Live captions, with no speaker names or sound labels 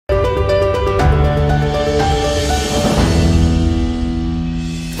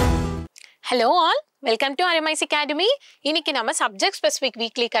Hello all, welcome to Aram'S Academy. இன்னைக்கு நம்ம subject specific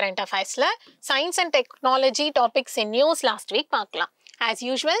weekly current affairsல science and technology topics in news last week பார்க்கலாம். As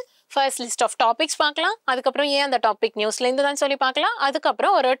usual, first list of topics பார்க்கலாம். அதுக்கப்புறம் ஏன் அந்த topic நியூஸ்ல இருந்து தான் சொல்லி பார்க்கலாம்.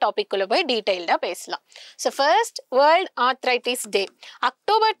 அதுக்கப்புறம் ஒரு டாபிக் குள்ள போய் டீடைல்டா பேசலாம். So first, World Arthritis Day.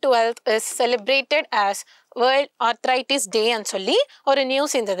 October 12th is celebrated as World Arthritis Day and சொல்லி ஒரு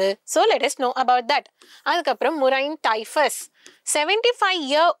நியூஸ் இருந்தது. So let us know about that. அதுக்கப்புறம் Murine typhus.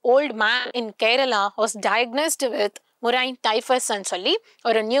 75-year-old man in Kerala was diagnosed with Murine typhus and சொல்லி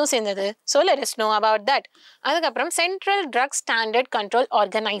ஒரு news இருந்தது. So let us know about that. அதுக்கப்புறம் Central Drug Standard Control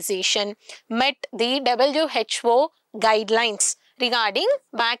Organization met the WHO guidelines regarding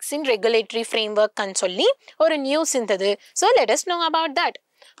vaccine regulatory framework and சொல்லி ஒரு news இருந்தது. So let us know about that.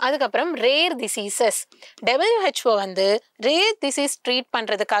 அதுக்கப்புறம் rare diseases. WHO வந்து rare disease treat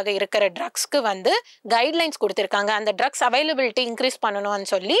பண்ணுறதுக்காக இருக்கிற ட்ரக்ஸ்க்கு வந்து guidelines கொடுத்துருக்காங்க. அந்த ட்ரக்ஸ் அவைலபிலிட்டி இன்க்ரீஸ் பண்ணணும்னு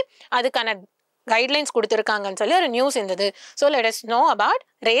சொல்லி அதுக்கான கைட்லைன்ஸ் கொடுத்துருக்காங்கன்னு சொல்லி ஒரு நியூஸ் இருந்தது. So let us know about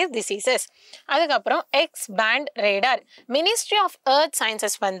rare diseases. அதுக்கப்புறம் X band radar. Ministry of earth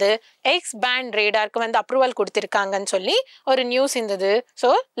sciences வந்து எக்ஸ் பேண்ட் ரேடாருக்கு வந்து அப்ரூவல் கொடுத்துருக்காங்கன்னு சொல்லி ஒரு நியூஸ் இருந்தது.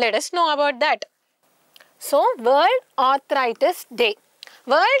 So let us know about that. So world arthritis day.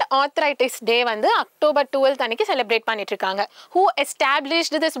 World Arthritis Day வந்து October 12th அன்னைக்கு celebrate பண்ணிட்டு இருக்காங்க. Who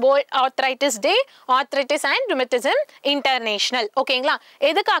established this World Arthritis Day? Arthritis and Rheumatism International. ஓகேங்களா?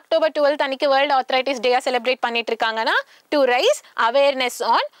 எதுக்கு October 12th அன்னைக்கு World Arthritis Day செலிப்ரேட் பண்ணிட்டு இருக்காங்கன்னா to raise awareness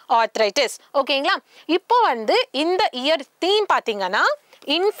on arthritis. ஓகேங்களா? இப்போ வந்து இந்த இயர் தீம் பாத்தீங்கன்னா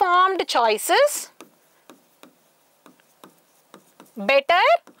informed choices, better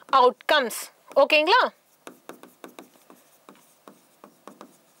outcomes. ஓகேங்களா?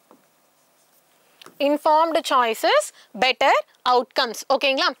 informed choices, better outcomes.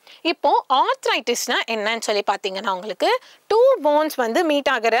 ஓகேங்களா? இப்போ ஆர்த்ரைட்டிஸ்னா என்னன்னு சொல்லி பார்த்தீங்கன்னா உங்களுக்கு டூ போன்ஸ் வந்து மீட்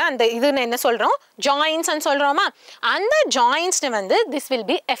ஆகிற அந்த இதுன்னு என்ன சொல்கிறோம், ஜாயின்ஸ்ன்னு சொல்கிறோமா? அந்த ஜாயின்ஸ்னு வந்து திஸ் வில்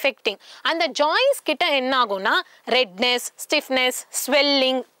பி எஃபெக்டிங். அந்த ஜாயின்ஸ் கிட்ட என்ன ஆகும்னா ரெட்னஸ், ஸ்டிஃப்னஸ்,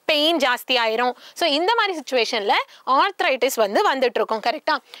 ஸ்வெல்லிங், பெயின் ஜாஸ்தி ஆயிரும். ஸோ இந்த மாதிரி சுச்சுவேஷனில் ஆர்த்ரைட்டிஸ் வந்து வந்துட்டு இருக்கும்.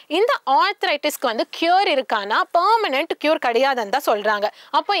 கரெக்டா? இந்த ஆர்த்ரைட்டிஸ்க்கு வந்து கியூர் இருக்கானா? பெர்மனன்ட் கியூர் கிடையாதுன்னு தான் சொல்றாங்க.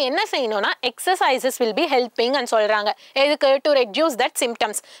 அப்போ என்ன செய்யணும்னா exercises will be helping and சொல்றாங்க. எதுக்கு? To reduce that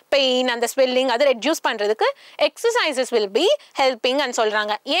symptoms, pain அந்த ஸ்வெல்லிங் அதை ரெட்யூஸ் பண்றதுக்கு exercises will be helping and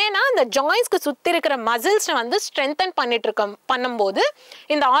சொல்றாங்க. ஏன்னா அந்த ஜாயின்ஸ்க்கு சுத்தி இருக்கிற மசில்ஸ் வந்து ஸ்ட்ரென்தன் பண்ணிட்டு இருக்க பண்ணும்போது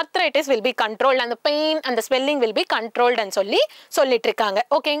இந்த ஆர்த்ரைட்டிஸ் வில் பி கண்ட்ரோல்ட், அந்த பெயின் அந்த swelling will be controlled and சொல்லிட்டு இருக்காங்க.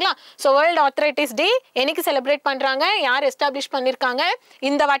 ஓகேங்களா? So World Arthritis Day என்னைக்கு செலிப்ரேட் பண்றாங்க, யார் எஸ்டாப்லிஷ் பண்ணிருக்காங்க,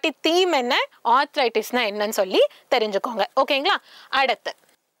 இந்த வாட்டி தீம் என்ன, ஆர்த்ரைட்டிஸ்னா என்னன்னு சொல்லி தெரிஞ்சுக்கோங்க. ஓகேங்களா? அடுத்து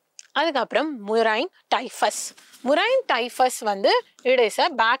அதுக்கப்புறம் முரைன் டைஃபஸ். முரைன் டைஃபஸ் வந்து it is a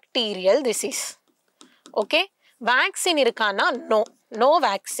bacterial disease. Okay, vaccine இருக்கானா? No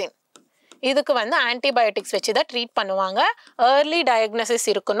vaccine. இதுக்கு வந்து ஆன்டிபயோட்டிக்ஸ் வச்சு தான் ட்ரீட் பண்ணுவாங்க. ஏர்லி டயக்னோசிஸ்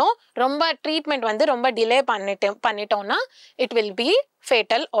இருக்கணும். ரொம்ப ட்ரீட்மெண்ட் வந்து ரொம்ப டிலே பண்ணிட்டோம்னா it will be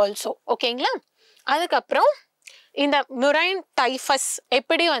fatal also. ஓகேங்களா? அதுக்கப்புறம் இந்த முரைன் டைஃபஸ்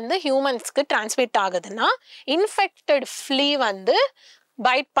எப்படி வந்து ஹியூமன்ஸ்க்கு டிரான்ஸ்மிட் ஆகுதுன்னா இன்ஃபெக்டட் ஃப்ளீ வந்து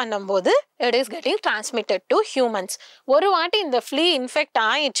பைட் பண்ணும்போது it is getting transmitted to humans. ஒரு வாட்டி இந்த ஃப்ளீ இன்ஃபெக்ட்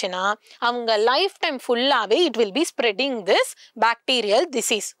ஆயிடுச்சுன்னா அவங்க லைஃப் டைம் ஃபுல்லாகவே it will be spreading this bacterial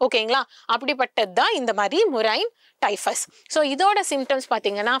disease. ஓகேங்களா? அப்படிப்பட்டது தான் இந்த மாதிரி முரைன் டைஃபஸ். ஸோ இதோட சிம்டம்ஸ்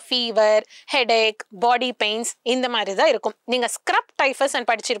பார்த்தீங்கன்னா ஃபீவர், ஹெடேக், பாடி பெயின்ஸ் இந்த மாதிரி தான் இருக்கும். நீங்கள் ஸ்க்ரப் டைஃபஸ்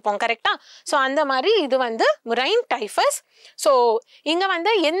படிச்சிருப்போம். கரெக்டா? ஸோ அந்த மாதிரி இது வந்து முரைன் டைஃபஸ். ஸோ இங்கே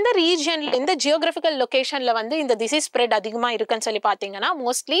வந்து எந்த ரீஜியன்ல, எந்த ஜியோகிராஃபிக்கல் லொக்கேஷனில் வந்து இந்த டிசீஸ் ஸ்ப்ரெட் அதிகமாக இருக்குன்னு சொல்லி பார்த்தீங்கன்னா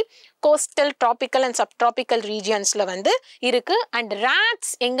mostly coastal, tropical and subtropical ரீஜியன்ஸில் வந்து இருக்கு. அண்ட்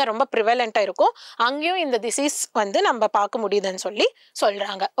ரேட்ஸ் எங்கே ரொம்ப ப்ரிவலண்ட்டாக இருக்கும் அங்கேயும் இந்த டிசீஸ் வந்து நம்ம பார்க்க முடியுதுன்னு சொல்லி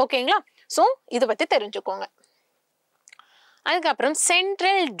சொல்கிறாங்க. ஓகேங்களா? ஸோ இதை பற்றி தெரிஞ்சுக்கோங்க. அதுக்கப்புறம்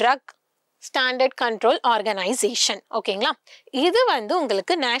central drug standard control organisation. ஓகேங்களா? இது வந்து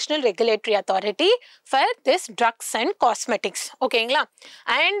உங்களுக்கு national regulatory authority for this drugs and cosmetics. ஓகேங்களா?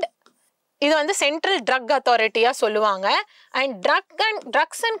 அண்ட் இது வந்து சென்ட்ரல் ட்ரக் அத்தாரிட்டியா சொல்லுவாங்க. And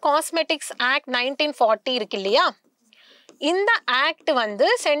drugs and cosmetics act 1940 இருக்கு இல்லையா? இந்த ஆக்ட் வந்து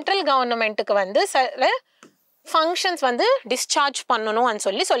சென்ட்ரல் கவர்மெண்ட்டுக்கு வந்து சில ஃபங்க்ஷன்ஸ் வந்து டிஸ்சார்ஜ் பண்ணணும்னு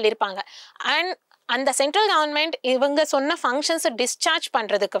சொல்லியிருப்பாங்க. அண்ட் அந்த சென்ட்ரல் கவர்மெண்ட் இவங்க சொன்ன ஃபங்க்ஷன்ஸை டிஸ்சார்ஜ்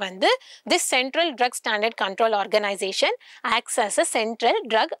பண்ணுறதுக்கு வந்து this central drug standard control organisation acts as a central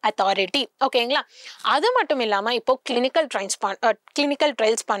drug authority. ஓகேங்களா? அது மட்டும் இல்லாமல் இப்போ கிளினிக்கல்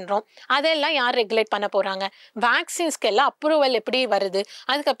ட்ரையல்ஸ் பண்ணுறோம். அதெல்லாம் யார் ரெகுலேட் பண்ண போகிறாங்க? வேக்சின்ஸ்க்கு எல்லாம் அப்ரூவல் எப்படி வருது,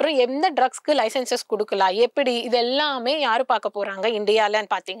 அதுக்கப்புறம் எந்த ட்ரக்ஸ்க்கு லைசன்சஸ் கொடுக்கலாம், எப்படி, இது எல்லாமே யார் பார்க்க போகிறாங்க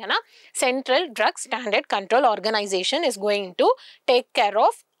இந்தியாவில்னு பார்த்தீங்கன்னா central drug standard control organisation is going to take care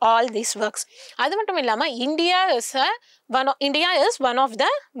of all these works. அது மட்டும் இல்லாம India is one of the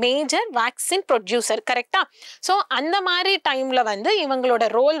major vaccine producer, கரெக்டா? ஸோ அந்த மாதிரி டைம்ல வந்து இவங்களோட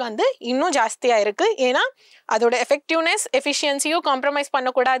ரோல் வந்து இன்னும் ஜாஸ்தியா இருக்கு. ஏன்னா அதோட எஃபெக்டிவ்னஸ் எஃபிஷியன்சியும் காம்ப்ரமைஸ்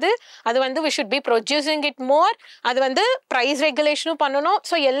பண்ணக்கூடாது. அது வந்து we should be producing it more. அது வந்து ப்ரைஸ் ரெகுலேஷனும் பண்ணணும்.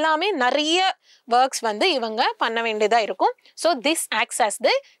 ஸோ எல்லாமே நிறைய ஒர்க்ஸ் வந்து இவங்க பண்ண வேண்டியதா இருக்கும். So this acts as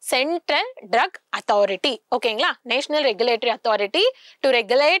the central drug authority, ஓகேங்களா? National regulatory authority to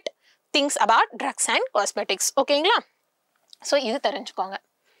regulate things about drugs and cosmetics, ஓகேங்களா? ஸோ இது தெரிஞ்சுக்கோங்க.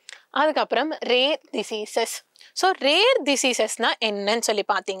 அதுக்கப்புறம் ரேர் டிசீசஸ். ஸோ ரேர் டிசீசஸ்னா என்னன்னு சொல்லி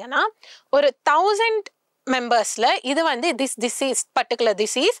பார்த்தீங்கன்னா, ஒரு 1000 மெம்பர்ஸ்ல இது வந்து particular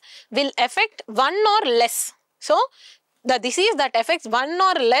disease will effect 1 or less. So the disease that affects 1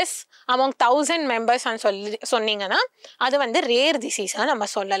 or less among 1000 members சொன்னீங்கன்னா அது வந்து ரேர் டிசீஸா நம்ம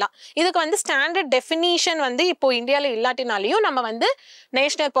சொல்லலாம். இதுக்கு வந்து ஸ்டாண்டர்ட் டெஃபினிஷன் வந்து இப்போ இந்தியாவில் இல்லாட்டினாலையும் நம்ம வந்து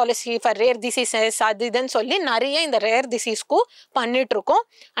national policy for rare diseases அது இதுன்னு சொல்லி நிறைய இந்த ரேர் டிசீஸ்க்கும் பண்ணிட்டு இருக்கோம்.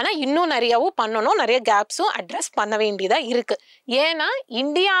 ஆனால் இன்னும் நிறையவும் பண்ணணும், நிறைய கேப்ஸும் அட்ரஸ் பண்ண வேண்டியதாக இருக்கு. ஏன்னா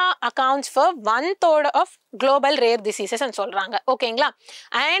India accounts for 1/3 of global rare diseases and சொல்றாங்க, ஓகேங்களா?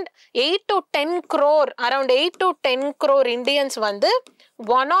 and 8 to 10 crore, around 8 to 10 crore Indians வந்து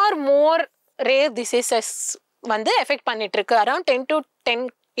 1 or more rare diseases வந்து எஃபெக்ட் பண்ணிட்டு இருக்கு. around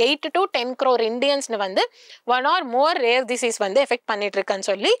 8 to 10 crore Indians வந்து 1 or more rare disease வந்து எஃபெக்ட் பண்ணிட்டு இருக்குன்னு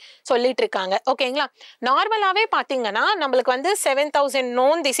சொல்லிட்டு இருக்காங்க, ஓகேங்களா? நார்மலாவே பாத்தீங்கன்னா நம்மளுக்கு வந்து 7,000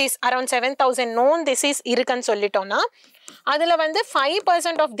 known disease, around 7,000 known disease இருக்குன்னு சொல்லிட்டோம்னா அதுல வந்து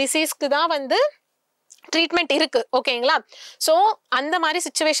 5% of diseaseக்கு தான் வந்து ட்ரீட்மெண்ட் இருக்கு, ஓகேங்களா? ஸோ அந்த மாதிரி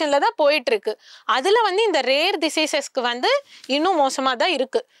சிச்சுவேஷன்ல தான் போயிட்டு இருக்கு. அதுல வந்து இந்த ரேர் டிசீசஸ்க்கு வந்து இன்னும் மோசமாக தான்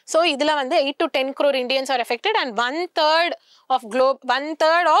இருக்கு. ஸோ இதுல வந்து 8 to 10 crore Indians are affected and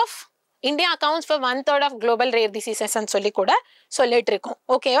 1/3 of India accounts for 1/3 of global rare diseases and சொல்லி கூட சொல்லிட்டு இருக்கோம்,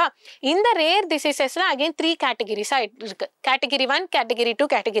 ஓகேவா? இந்த ரேர் டிசீசஸ்ல அகைன் 3 கேட்டகிரிஸா இருக்கு. கேட்டகிரி 1, கேட்டகிரி 2,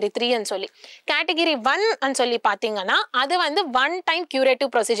 கேட்டகிரி 3 சொல்லி. கேட்டகிரி 1 சொல்லி பார்த்தீங்கன்னா அது வந்து 1 time curative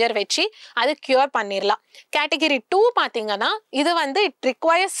procedure வச்சு அது கியூர் பண்ணிடலாம். கேட்டகிரி 2 பார்த்தீங்கன்னா இது வந்து இட்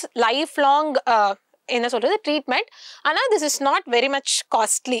ரிக்வயர்ஸ் லைஃப் லாங் என்ன சொல்றது ட்ரீட்மெண்ட். ஆனால் this is not very much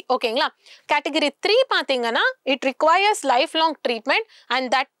costly, ஓகேங்களா? கேட்டகிரி 3 பார்த்தீங்கன்னா it requires life long treatment and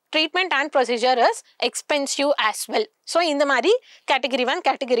that treatment and procedure is expensive as well. So இந்த மாதிரி கேட்டகிரி 1,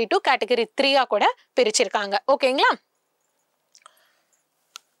 கேட்டகிரி 2, கேட்டகிரி 3 கூட பிரிச்சிருக்காங்க, ஓகேங்களா?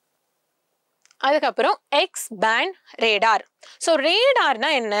 அதுக்கப்புறம் எக்ஸ் பேண்ட் ரேடார். ஸோ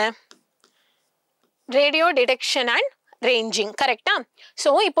ரேடார்னா என்ன? ரேடியோ டிடெக்ஷன் அண்ட் ரேஞ்சிங், கரெக்டா?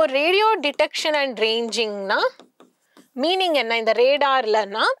 ஸோ இப்போ ரேடியோ டிடெக்ஷன் அண்ட் ரேஞ்சிங்னா மீனிங் என்ன? இந்த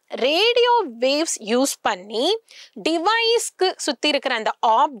ரேடார்லன்னா ரேடியோ வேவ்ஸ் யூஸ் பண்ணி டிவைஸ்க்கு சுற்றி இருக்கிற அந்த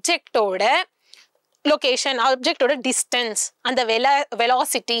ஆப்ஜெக்டோட லொகேஷன், ஆப்ஜெக்டோட டிஸ்டன்ஸ், அந்த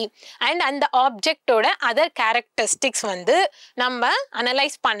வெலாசிட்டி அண்ட் அந்த ஆப்ஜெக்டோட அதர் கேரக்டரிஸ்டிக்ஸ் வந்து நம்ம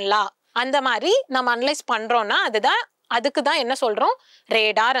அனலைஸ் பண்ணலாம். அந்த மாதிரி நம்ம அனலைஸ் பண்ணுறோன்னா அதுக்கு தான் என்ன சொல்கிறோம்?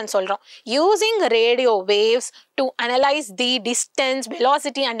 ரேடார்ன்னு சொல்கிறோம். Using radio waves to analyse the distance,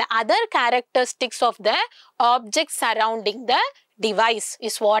 velocity and other characteristics of the object surrounding the device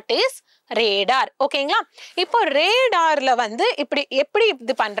is what is radar, ஓகேங்களா? இப்போ ரேடார்ல வந்து எப்படி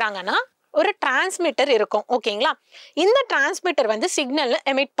இது பண்றாங்கன்னா ஒரு டிரான்ஸ்மிட்டர் இருக்கும், ஓகேங்களா? இந்த டிரான்ஸ்மிட்டர் வந்து சிக்னல்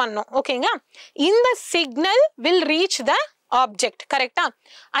எமிட் பண்ணும், ஓகேங்களா? இந்த signal will reach the object, correcta?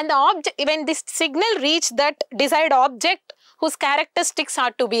 And the object, when this signal reach that desired object whose characteristics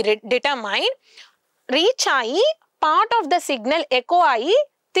are to be determined, reach ஆகி part of the signal echo ஆகி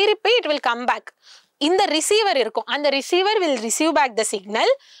திருப்பி it will come back. இந்த receiver இருக்கும், அந்த receiver will receive back the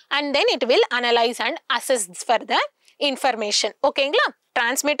signal and then it will analyze and assess for the information, ஓகேங்களா?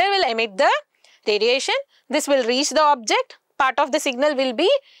 Transmitter will emit the radiation, this will reach the object, part of the signal will be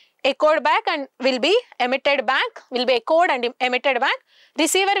echoed back and will be emitted back, will be echoed and emitted back.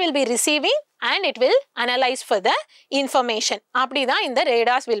 Receiver will be receiving and it will analyze for the information. அப்படிதான் இந்த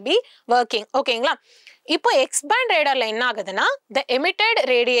radars will be working, ஓகேங்களா? இப்போ X band radarல என்ன ஆகுதுன்னா the emitted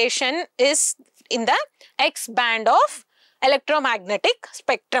radiation is in the X band of electromagnetic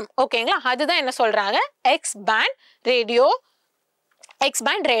spectrum, ஓகேங்களா? அதுதான் என்ன சொல்றாங்க? X band radio, X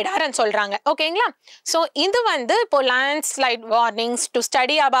band radar and சொல்றாங்க, ஓகேங்களா? ஸோ இது வந்து இப்போ landslide warnings to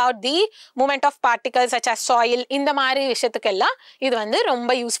study about the movement of particles such as soil, இந்த மாதிரி விஷயத்துக்கெல்லாம் இது வந்து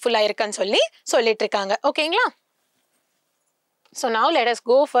ரொம்ப யூஸ்ஃபுல்லாக இருக்குன்னு சொல்லிட்டு இருக்காங்க, ஓகேங்களா? So now let us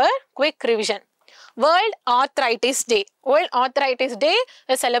go for quick revision. World Arthritis Day. World Arthritis Day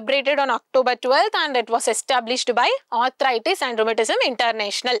is celebrated on October 12th and it was established by Arthritis and Rheumatism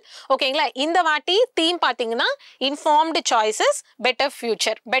International. ஓகேங்களா? இந்த வாட்டி தீம் பார்த்தீங்கன்னா informed choices, better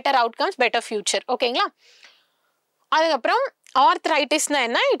future, better outcomes, better future, ஓகேங்களா? அதுக்கப்புறம் arthritis na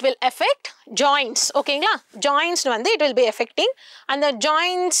enna, it will affect joints. ஓகேங்களா, joints வந்து it will be affecting. அந்த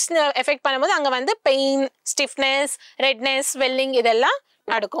joints affect பண்ணும்போது அங்க வந்து pain, stiffness, redness, swelling இதெல்லாம்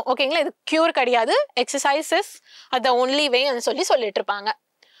நடக்கும். ஓகேங்களா, இது cure கிடையாது. Exercises are the only way ன்னு சொல்லிட்டு இருப்பாங்க.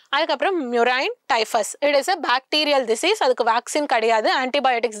 அதுக்கப்புறம் murine typhus, it is a bacterial disease. அதுக்கு வேக்சின் கிடையாது,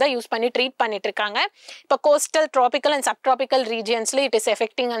 ஆன்டிபயோட்டிக்ஸ் தான் யூஸ் பண்ணி ட்ரீட் பண்ணிட்டு இருக்காங்க. இப்போ coastal, tropical and subtropical ரீஜியன்ஸ்ல it is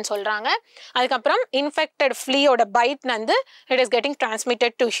affecting சொல்றாங்க. அதுக்கப்புறம் இன்ஃபெக்டட் ஃப்ளீயோட பைட் வந்து it is getting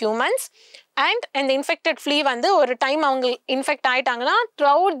transmitted to humans. And இந்த இன்ஃபெக்டட் ஃப்ளீ வந்து ஒரு டைம் அவங்க infect ஆயிட்டாங்கன்னா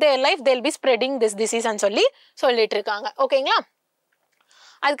throughout their life they'll be spreading this disease சொல்லிட்டு இருக்காங்க. ஓகேங்களா,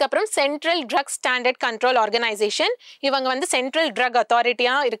 அதுக்கப்புறம் central drug standard control organisation, இவங்க வந்து சென்ட்ரல் ட்ரக்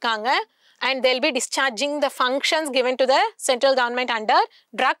அத்தாரிட்டியாக இருக்காங்க. and they'll be discharging the functions given to the central government under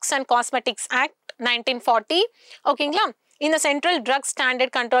Drugs and Cosmetics Act 1940. ஓகேங்களா, இந்த central drug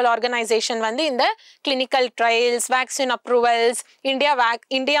standard control organisation வந்து இந்த clinical trials, vaccine approvals,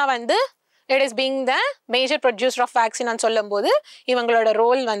 India வந்து it is being the major producer of vaccine சொல்லும் போது இவங்களோட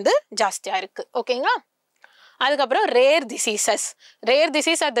role வந்து ஜாஸ்தியா இருக்கு. ஓகேங்களா, அதுக்கப்புறம் rare diseases. Rare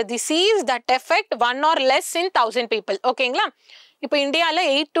disease R the disease that effect 1 or less in 1000 people. ஓகேங்களா, இப்போ இந்தியாவில்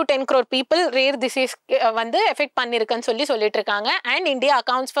 8 to 10 crore people rare disease வந்து எஃபெக்ட் பண்ணிருக்குன்னு சொல்லிட்டு இருக்காங்க. And India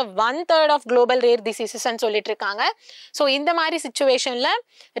accounts for 1/3 of global rare டிசீசஸ்ன்னு சொல்லிட்டு இருக்காங்க. ஸோ இந்த மாதிரி சுச்சுவேஷன்ல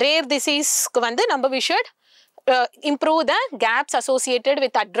ரேர் டிசீஸ்க்கு வந்து நம்ம we should improve the gaps associated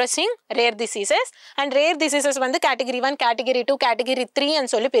with addressing rare diseases. And rare diseases வந்து category 1, category 2, category 3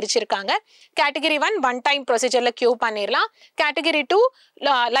 ன்னு சொல்லி பிரிச்சிருக்காங்க. category 1 one time procedure cure பண்ணிரலாம். category 2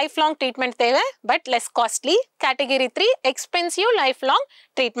 lifelong treatment தேவை but less costly. category 3 expensive lifelong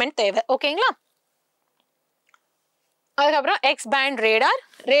treatment தேவை. ஓகேங்களா, அதுக்கப்புறம் X band radar.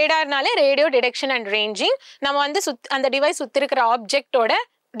 ரேடார்னாலே radio detection and ranging. நம்ம வந்து அந்த டிவைஸ் சுற்றி இருக்கிற ஆப்ஜெக்டோட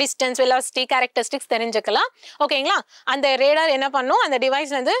distance, velocity, characteristics தெரிஞ்சுக்கலாம். ஓகேங்களா, அந்த ரேடார் என்ன பண்ணும், அந்த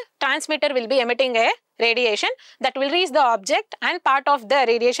டிவைஸ் வந்து transmitter will be emitting a radiation that will reach the object and part of the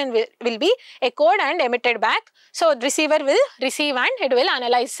radiation will be echoed and emitted back. So receiver will receive and it will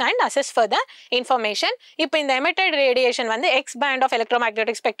analyze and assess further information. இப்போ இந்த emitted radiation வந்து X band of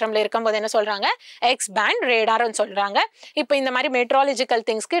electromagnetic spectrumல இருக்கும்போது என்ன சொல்றாங்க, X band radar ன்னு சொல்றாங்க. இப்போ இந்த மாதிரி meteorological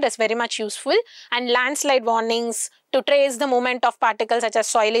thingsக்கு it is very much useful. And landslide warnings, to trace the movement of particles such as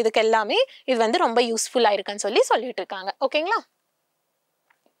soil, இதுக்கு எல்லாமே இது வந்து ரொம்ப யூஸ்ஃபுல்லா இருக்குன்னு சொல்லிட்டு இருக்காங்க. ஓகேங்களா,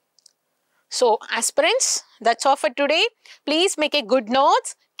 so aspirants, that's all for today. Please make a good notes,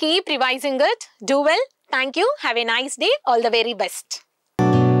 keep revising it, do well. Thank you, have a nice day, all the very best.